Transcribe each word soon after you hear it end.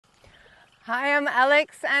Hi, I'm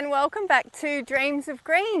Alex and welcome back to Dreams of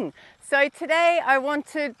Green. So today I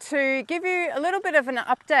wanted to give you a little bit of an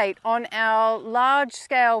update on our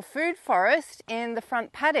large-scale food forest in the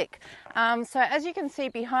front paddock. So as you can see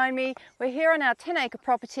behind me, we're here on our 10-acre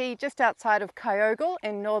property just outside of Kyogle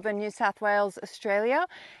in northern New South Wales, Australia.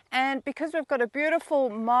 And because we've got a beautiful,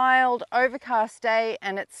 mild, overcast day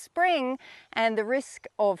and it's spring and the risk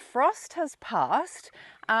of frost has passed,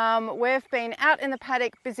 we've been out in the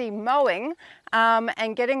paddock busy mowing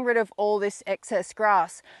and getting rid of all this excess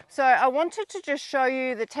grass. So I wanted to just show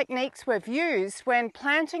you the techniques we've used when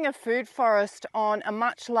planting a food forest on a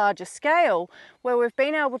much larger scale, where we've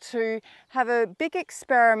been able to have a big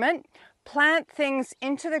experiment, plant things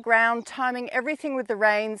into the ground, timing everything with the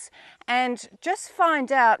rains, and just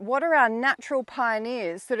find out what are our natural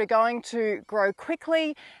pioneers that are going to grow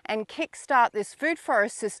quickly and kickstart this food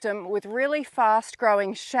forest system with really fast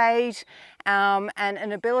growing shade and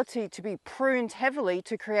an ability to be pruned heavily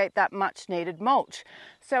to create that much needed mulch.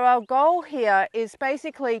 So our goal here is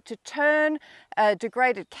basically to turn a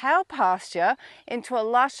degraded cow pasture into a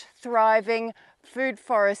lush, thriving food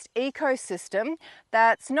forest ecosystem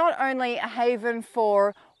that's not only a haven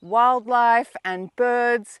for wildlife and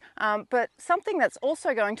birds, but something that's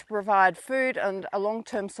also going to provide food and a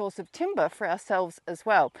long-term source of timber for ourselves as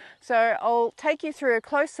well. So I'll take you through a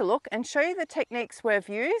closer look and show you the techniques we've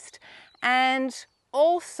used, and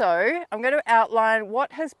also I'm going to outline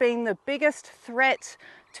what has been the biggest threat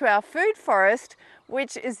to our food forest,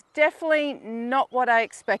 which is definitely not what I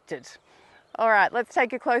expected. All right, let's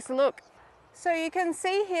take a closer look. So you can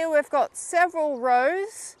see here we've got several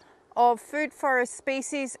rows of food forest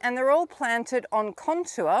species and they're all planted on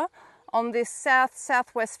contour on this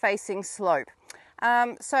southwest facing slope.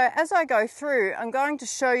 So as I go through, I'm going to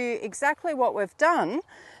show you exactly what we've done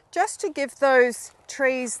just to give those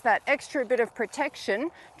trees that extra bit of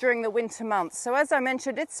protection during the winter months. So as I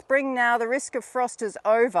mentioned, it's spring now, the risk of frost is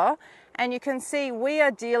over, and you can see we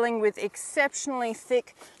are dealing with exceptionally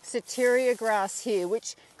thick Soteria grass here,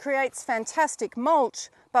 which creates fantastic mulch,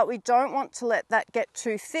 but we don't want to let that get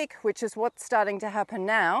too thick, which is what's starting to happen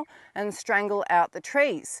now, and strangle out the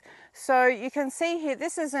trees. So you can see here,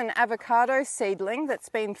 this is an avocado seedling that's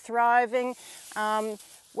been thriving.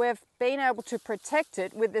 We've been able to protect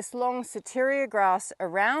it with this long Soteria grass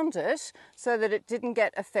around it so that it didn't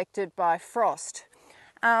get affected by frost.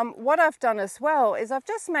 What I've done as well is I've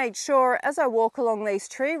just made sure as I walk along these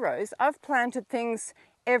tree rows, I've planted things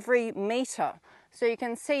every metre. So you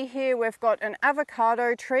can see here we've got an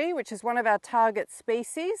avocado tree, which is one of our target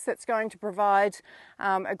species that's going to provide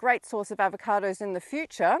a great source of avocados in the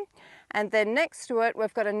future. And then next to it,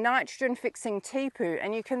 we've got a nitrogen fixing tepu.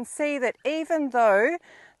 And you can see that even though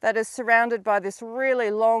that is surrounded by this really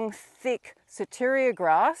long, thick Soteria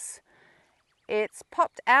grass, it's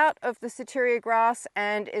popped out of the Soteria grass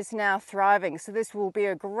and is now thriving. So this will be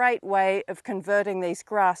a great way of converting these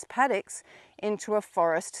grass paddocks into a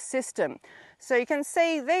forest system. So you can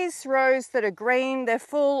see these rows that are green, they're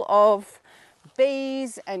full of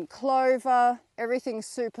bees and clover, everything's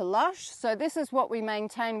super lush. So this is what we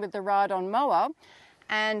maintain with the ride-on mower.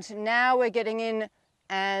 And now we're getting in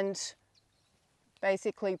and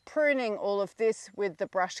basically pruning all of this with the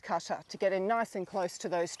brush cutter to get in nice and close to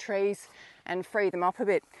those trees and free them up a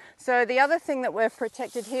bit. So the other thing that we've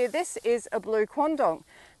protected here, this is a blue quandong.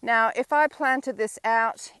 Now, if I planted this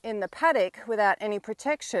out in the paddock without any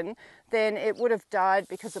protection, then it would have died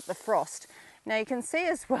because of the frost. Now you can see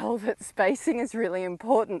as well that spacing is really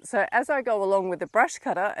important. So as I go along with the brush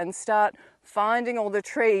cutter and start finding all the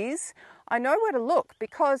trees, I know where to look,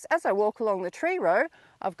 because as I walk along the tree row,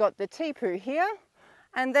 I've got the tepu here,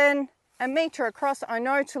 and then a metre across, I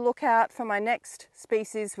know to look out for my next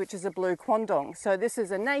species, which is a blue quandong. So this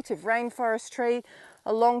is a native rainforest tree,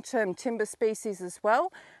 a long-term timber species as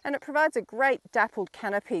well, and it provides a great dappled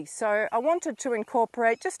canopy. So I wanted to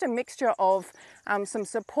incorporate just a mixture of some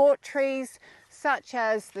support trees, such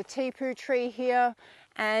as the tepu tree here,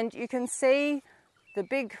 and you can see the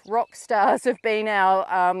big rock stars have been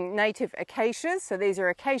our native acacias. So these are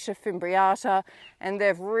Acacia fimbriata, and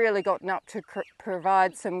they've really gotten up to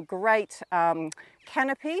provide some great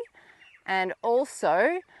canopy. And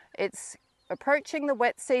also it's approaching the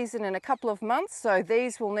wet season in a couple of months, so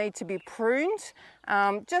these will need to be pruned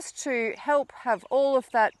just to help have all of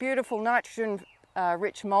that beautiful nitrogen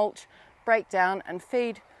rich mulch break down and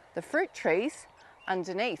feed the fruit trees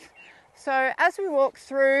underneath. So as we walk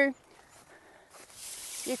through,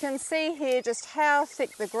 you can see here just how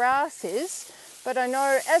thick the grass is, but I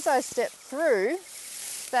know as I step through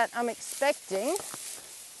that I'm expecting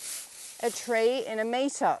a tree in a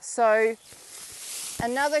metre. So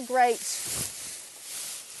another great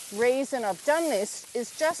reason I've done this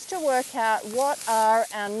is just to work out what are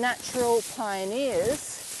our natural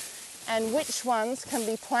pioneers and which ones can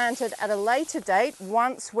be planted at a later date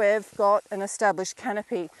once we've got an established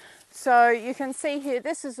canopy. So you can see here,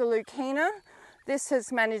 this is a Leucaena. This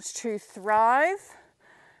has managed to thrive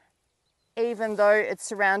even though it's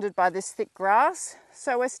surrounded by this thick grass.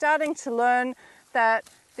 So we're starting to learn that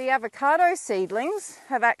the avocado seedlings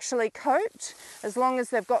have actually coped as long as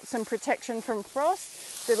they've got some protection from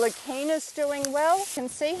frost. The Leucaena's doing well. You can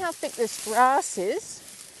see how thick this grass is.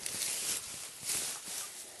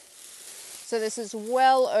 So this is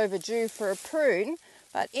well overdue for a prune.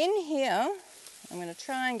 But in here, I'm going to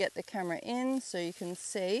try and get the camera in so you can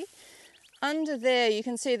see. Under there you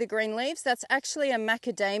can see the green leaves. That's actually a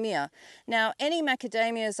macadamia. Now any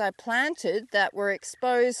macadamias I planted that were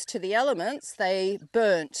exposed to the elements, they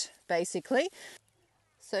burnt basically.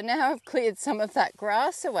 So now I've cleared some of that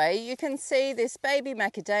grass away. You can see this baby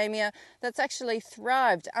macadamia that's actually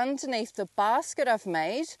thrived underneath the basket I've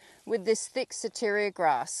made with this thick Soteria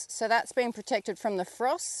grass. So that's been protected from the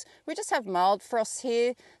frosts. We just have mild frosts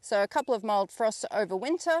here, so a couple of mild frosts over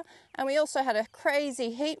winter. And we also had a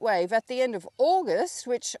crazy heat wave at the end of August,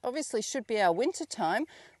 which obviously should be our winter time,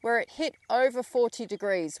 where it hit over 40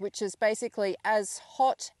 degrees, which is basically as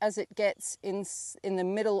hot as it gets in the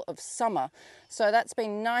middle of summer. So that's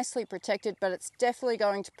been nicely protected, but it's definitely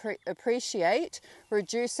going to appreciate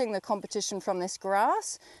reducing the competition from this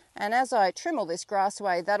grass. And as I trim all this grass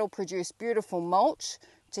away, that'll produce beautiful mulch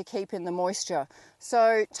to keep in the moisture.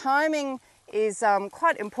 So timing is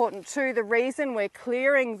quite important too. The reason we're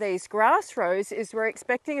clearing these grass rows is we're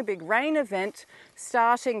expecting a big rain event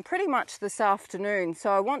starting pretty much this afternoon.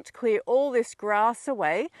 So I want to clear all this grass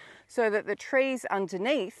away so that the trees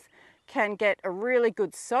underneath can get a really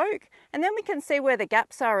good soak, and then we can see where the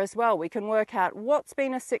gaps are as well. We can work out what's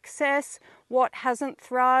been a success, what hasn't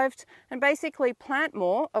thrived, and basically plant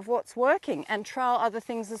more of what's working and trial other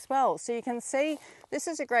things as well. So you can see this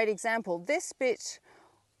is a great example. This bit,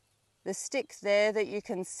 the stick there that you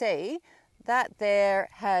can see, that there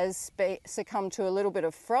has succumbed to a little bit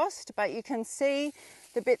of frost, but you can see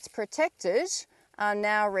the bits protected are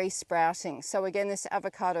now re-sprouting. So again, this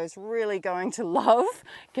avocado is really going to love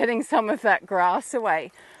getting some of that grass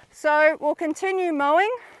away. So we'll continue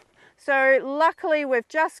mowing. So luckily we've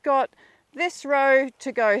just got this row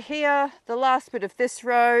to go here, the last bit of this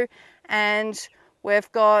row, and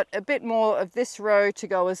we've got a bit more of this row to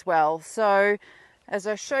go as well. So as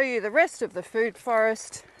I show you the rest of the food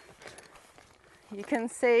forest, you can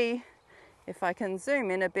see, if I can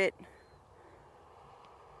zoom in a bit,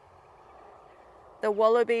 the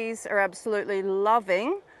wallabies are absolutely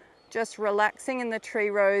loving just relaxing in the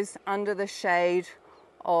tree rows under the shade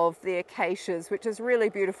of the acacias, which is really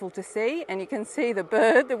beautiful to see. And you can see the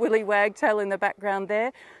bird, the willy wagtail in the background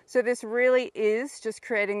there. So this really is just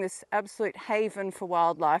creating this absolute haven for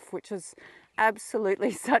wildlife, which is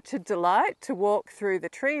absolutely such a delight to walk through the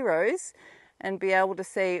tree rows and be able to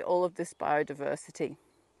see all of this biodiversity.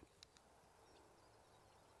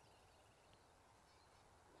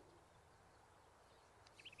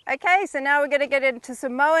 Okay, so now we're going to get into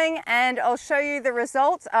some mowing, and I'll show you the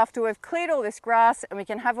results after we've cleared all this grass, and we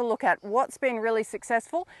can have a look at what's been really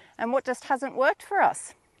successful and what just hasn't worked for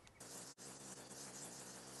us.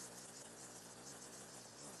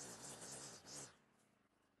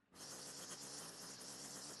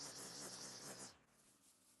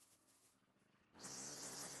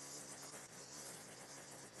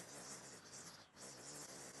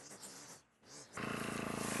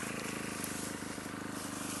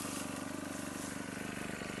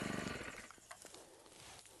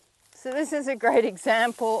 So this is a great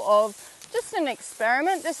example of just an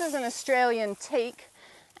experiment. This is an Australian teak,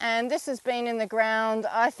 and this has been in the ground,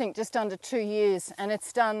 I think, just under 2 years, and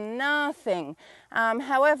it's done nothing.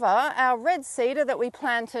 However, our red cedar that we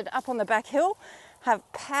planted up on the back hill have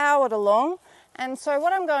powered along, and so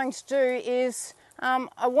what I'm going to do is, I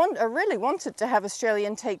really wanted to have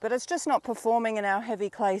Australian teak, but it's just not performing in our heavy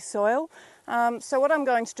clay soil. So what I'm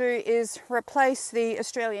going to do is replace the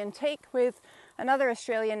Australian teak with another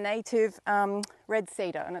Australian native red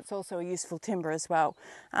cedar, and it's also a useful timber as well.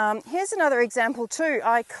 Here's another example too.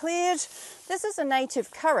 I cleared, this is a native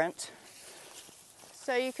currant.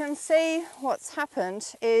 So you can see what's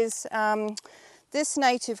happened is this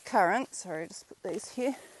native currant, sorry, just put these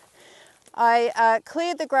here. I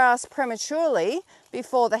cleared the grass prematurely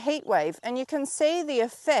before the heat wave, and you can see the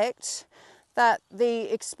effect that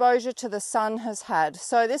the exposure to the sun has had.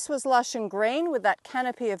 So this was lush and green with that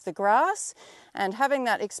canopy of the grass, and having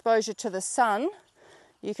that exposure to the sun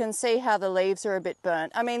you can see how the leaves are a bit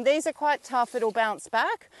burnt. I mean, these are quite tough, it'll bounce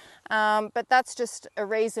back, but that's just a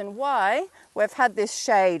reason why we've had this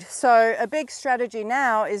shade. So a big strategy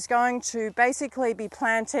now is going to basically be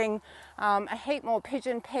planting a heap more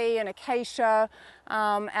pigeon pea and acacia,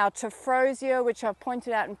 our tephrosia, which I've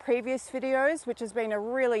pointed out in previous videos, which has been a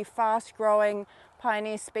really fast growing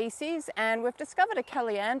pioneer species, and we've discovered a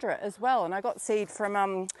Caliandra as well, and I got seed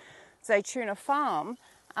from Zaytuna Farm,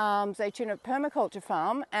 Zaytuna Permaculture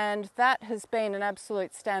Farm, and that has been an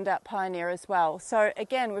absolute standout pioneer as well. So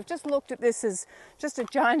again, we've just looked at this as just a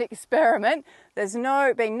giant experiment. There's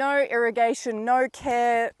been no irrigation, no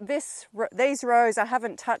care. These rows I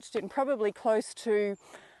haven't touched in probably close to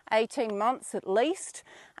 18 months at least.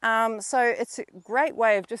 So it's a great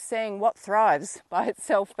way of just seeing what thrives by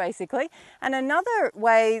itself, basically. And another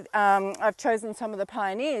way I've chosen some of the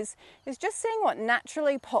pioneers is just seeing what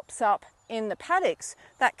naturally pops up in the paddocks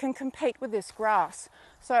that can compete with this grass.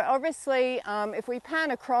 So obviously, if we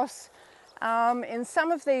pan across in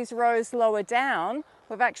some of these rows lower down,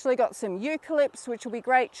 we've actually got some eucalypts, which will be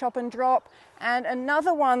great chop and drop. And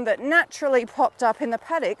another one that naturally popped up in the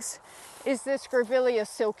paddocks is this Grevillea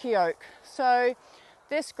silky oak. So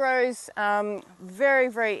this grows very,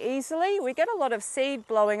 very easily. We get a lot of seed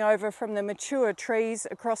blowing over from the mature trees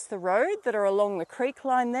across the road that are along the creek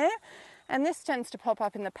line there. And this tends to pop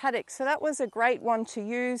up in the paddock. So that was a great one to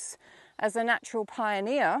use as a natural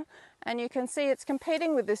pioneer. And you can see it's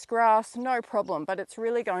competing with this grass, no problem, but it's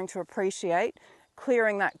really going to appreciate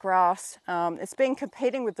clearing that grass. It's been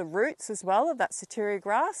competing with the roots as well of that Soteria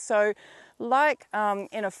grass. So like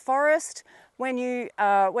in a forest, when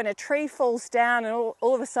a tree falls down and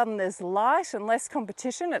all of a sudden there's light and less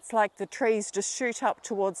competition, it's like the trees just shoot up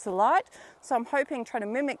towards the light. So I'm hoping, trying to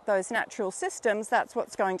mimic those natural systems, that's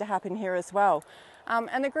what's going to happen here as well.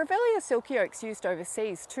 And the Grevillea silky oak's used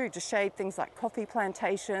overseas too to shade things like coffee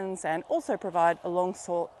plantations and also provide a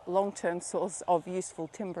long-term source of useful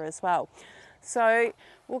timber as well. So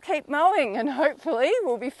we'll keep mowing and hopefully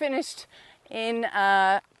we'll be finished in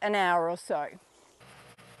an hour or so.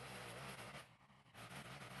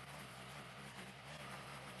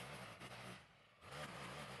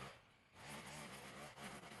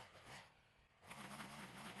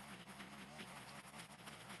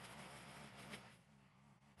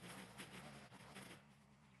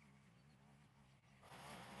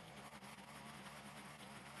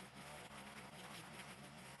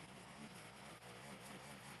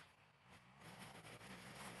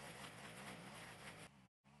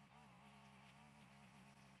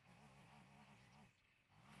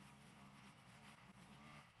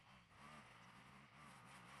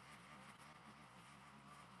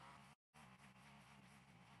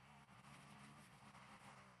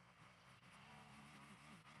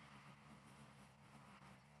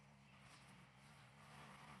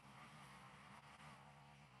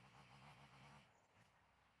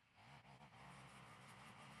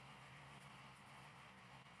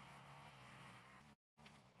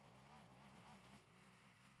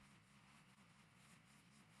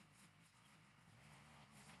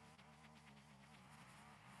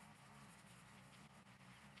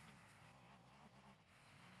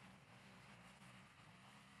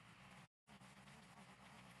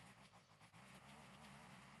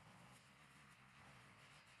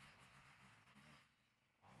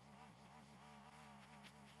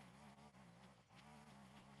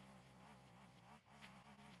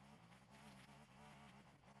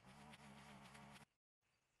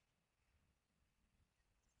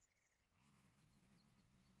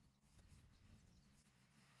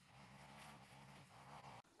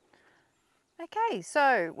 Okay,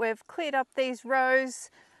 so we've cleared up these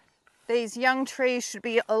rows. These young trees should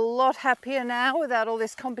be a lot happier now without all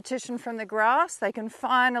this competition from the grass. They can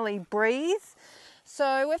finally breathe.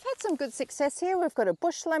 So we've had some good success here. We've got a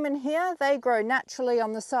bush lemon here. They grow naturally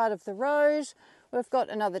on the side of the road. We've got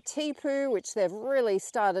another tepu, which they've really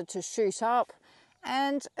started to shoot up.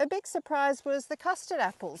 And a big surprise was the custard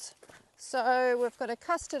apples. So we've got a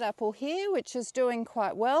custard apple here, which is doing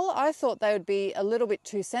quite well. I thought they would be a little bit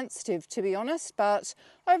too sensitive, to be honest, but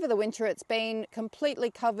over the winter it's been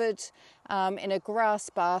completely covered in a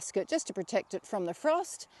grass basket just to protect it from the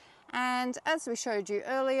frost. And as we showed you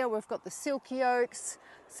earlier, we've got the silky oaks,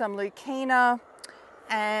 some leucaena,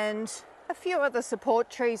 and a few other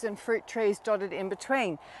support trees and fruit trees dotted in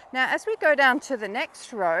between. Now, as we go down to the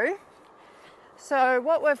next row, so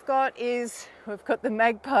what we've got is, we've got the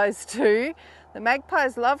magpies too. The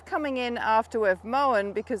magpies love coming in after we've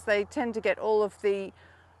mown because they tend to get all of the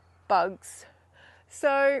bugs.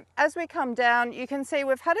 So as we come down, you can see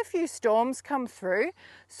we've had a few storms come through.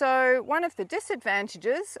 So one of the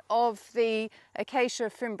disadvantages of the Acacia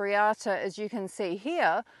fimbriata, as you can see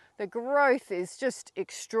here, the growth is just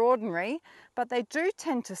extraordinary, but they do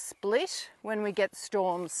tend to split when we get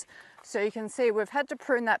storms. So you can see we've had to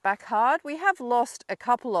prune that back hard. We have lost a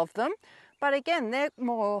couple of them, but again, they're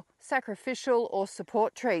more sacrificial or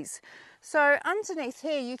support trees. So underneath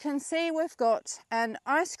here, you can see we've got an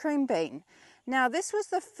ice cream bean. Now, this was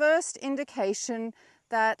the first indication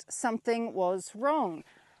that something was wrong,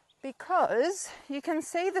 because you can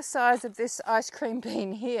see the size of this ice cream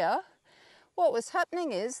bean here. What was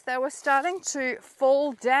happening is they were starting to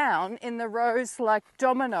fall down in the rows like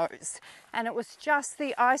dominoes, and it was just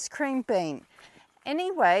the ice cream bean.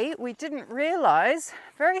 Anyway, we didn't realize,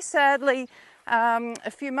 very sadly,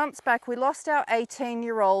 a few months back we lost our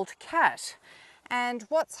 18-year-old cat, and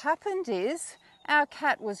what's happened is our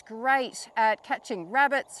cat was great at catching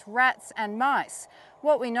rabbits, rats and mice.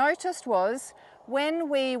 What we noticed was when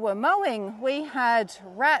we were mowing, we had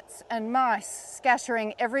rats and mice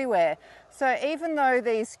scattering everywhere. So even though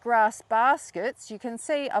these grass baskets, you can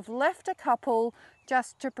see I've left a couple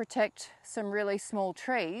just to protect some really small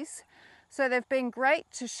trees. So they've been great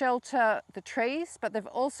to shelter the trees, but they've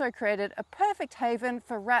also created a perfect haven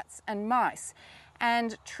for rats and mice.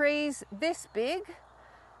 And trees this big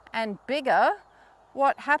and bigger,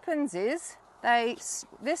 what happens is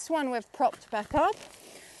this one we've propped back up,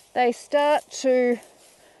 they start to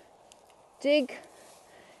dig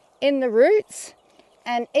in the roots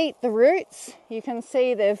and eat the roots. You can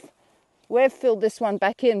see we've filled this one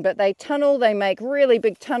back in, but they tunnel, they make really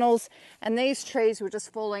big tunnels, and these trees were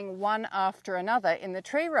just falling one after another in the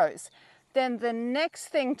tree rows. Then the next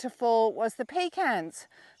thing to fall was the pecans.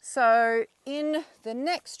 So in the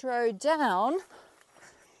next row down,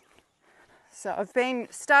 so I've been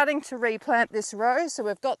starting to replant this row. So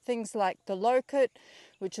we've got things like the loquat,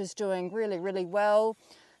 which is doing really, really well.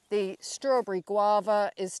 The strawberry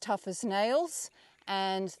guava is tough as nails,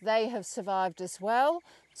 and they have survived as well.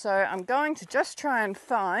 So I'm going to just try and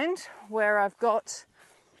find where I've got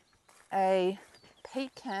a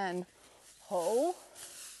pecan hole.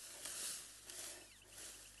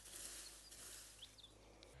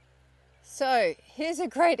 So here's a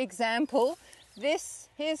great example.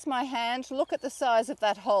 Here's my hand, look at the size of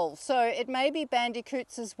that hole. So it may be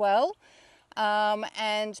bandicoots as well.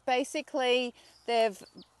 And basically they've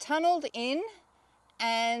tunneled in,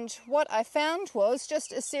 and what I found was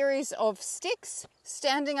just a series of sticks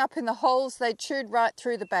standing up in the holes. They chewed right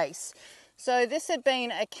through the base. So this had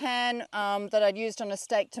been a can that I'd used on a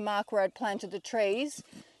stake to mark where I'd planted the trees.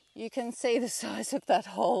 You can see the size of that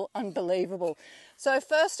hole, unbelievable. So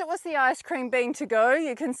first it was the ice cream bean to go.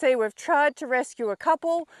 You can see we've tried to rescue a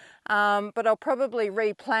couple, but I'll probably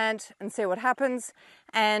replant and see what happens.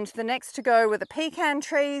 And the next to go were the pecan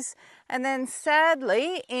trees. And then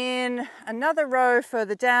sadly, in another row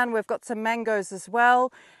further down, we've got some mangoes as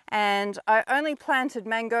well. And I only planted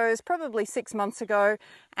mangoes probably 6 months ago,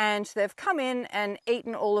 and they've come in and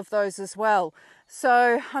eaten all of those as well.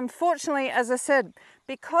 So unfortunately, as I said,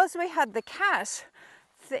 because we had the cat,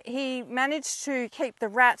 he managed to keep the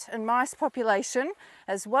rat and mice population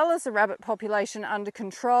as well as the rabbit population under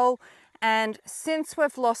control. And since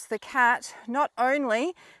we've lost the cat, not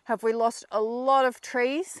only have we lost a lot of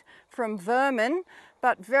trees from vermin,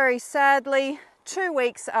 but very sadly, 2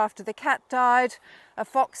 weeks after the cat died, a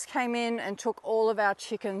fox came in and took all of our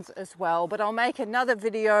chickens as well. But I'll make another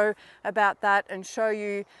video about that and show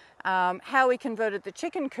you how we converted the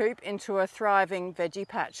chicken coop into a thriving veggie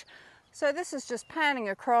patch. So this is just panning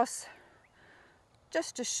across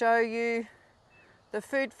just to show you the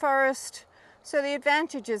food forest. So the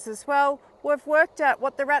advantages as well, we've worked out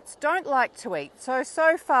what the rats don't like to eat.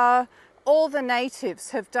 So far, all the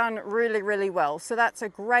natives have done really, really well. So that's a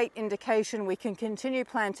great indication we can continue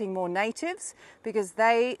planting more natives, because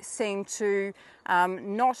they seem to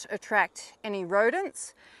not attract any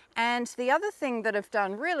rodents. And the other thing that have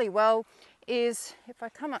done really well is, if I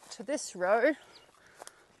come up to this row,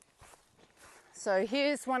 so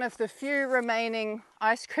here's one of the few remaining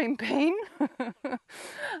ice cream bean.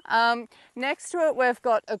 Next to it, we've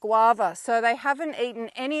got a guava. So they haven't eaten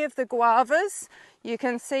any of the guavas. You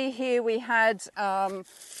can see here we had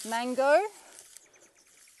mango.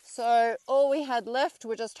 So all we had left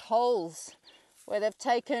were just holes where they've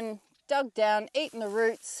dug down, eaten the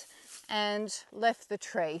roots and left the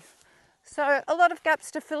tree. So a lot of gaps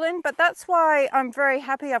to fill in, but that's why I'm very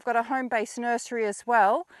happy I've got a home-based nursery as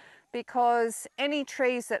well, because any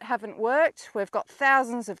trees that haven't worked, we've got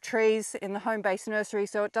thousands of trees in the home-based nursery,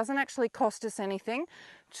 so it doesn't actually cost us anything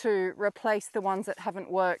to replace the ones that haven't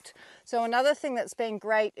worked. So another thing that's been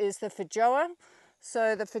great is the feijoa.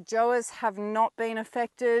 So the feijoas have not been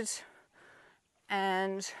affected.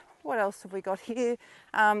 And what else have we got here?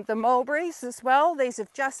 The mulberries as well. These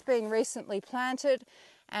have just been recently planted,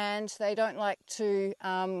 and they don't like to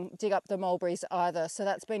dig up the mulberries either. So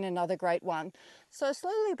that's been another great one. So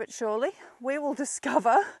slowly but surely, we will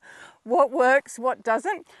discover what works, what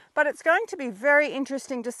doesn't. But it's going to be very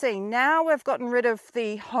interesting to see. Now we've gotten rid of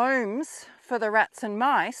the homes for the rats and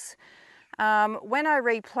mice. When I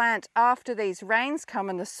replant after these rains come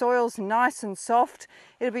and the soil's nice and soft,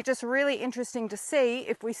 it'll be just really interesting to see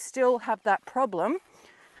if we still have that problem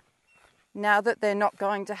now that they're not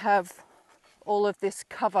going to have all of this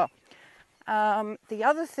cover. The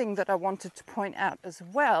other thing that I wanted to point out as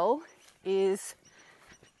well is,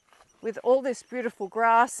 with all this beautiful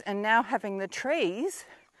grass and now having the trees,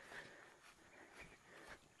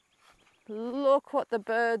 look what the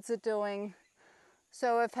birds are doing.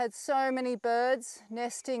 So I've had so many birds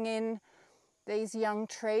nesting in these young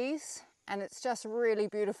trees, and it's just really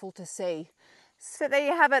beautiful to see. So there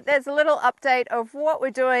you have it. There's a little update of what we're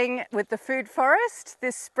doing with the food forest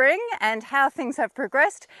this spring and how things have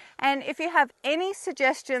progressed. And if you have any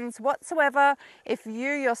suggestions whatsoever, if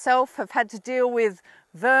you yourself have had to deal with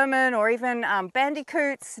vermin or even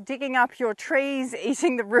bandicoots digging up your trees,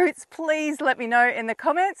 eating the roots, please let me know in the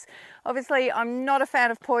comments. Obviously, I'm not a fan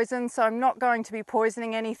of poison, so I'm not going to be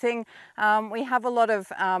poisoning anything. We have a lot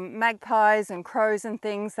of magpies and crows and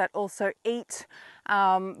things that also eat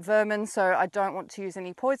vermin, so I don't want to use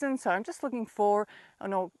any poison. So I'm just looking for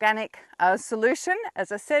an organic solution.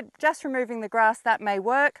 As I said, just removing the grass, that may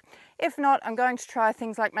work. If not, I'm going to try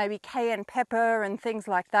things like maybe cayenne pepper and things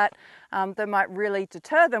like that that might really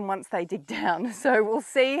deter them once they dig down. So we'll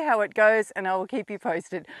see how it goes, and I will keep you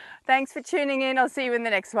posted. Thanks for tuning in. I'll see you in the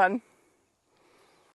next one.